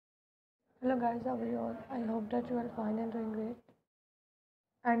Hello guys, how are you all? I hope that you are fine and doing great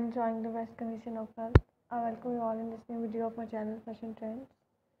and enjoying the best condition of health. I welcome you all in this new video of my channel Fashion Trends.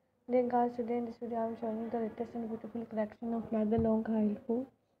 Then guys, today in this video I am showing you the latest and beautiful collection of leather long high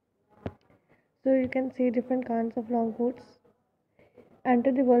boots. So you can see different kinds of long boots.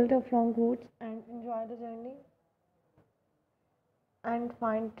 Enter the world of long boots and enjoy the journey and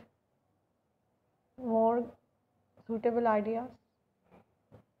find more suitable ideas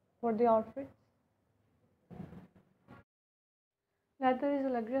for the outfit. Leather is a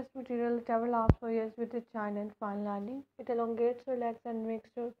luxurious material that ever lasts for years with its shine and fine lining. It elongates your legs and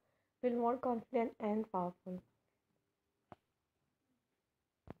makes you feel more confident and powerful.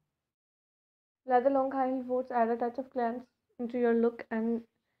 Leather long high heel boots add a touch of class into your look and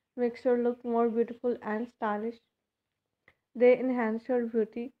makes your look more beautiful and stylish. They enhance your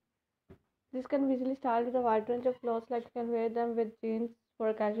beauty. This can be easily styled with a wide range of clothes, like you can wear them with jeans for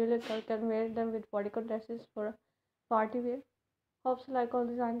a casual look, or you can wear them with bodycon dresses for a party wear. Hope you like all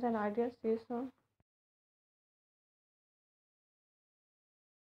designs and ideas. See you soon.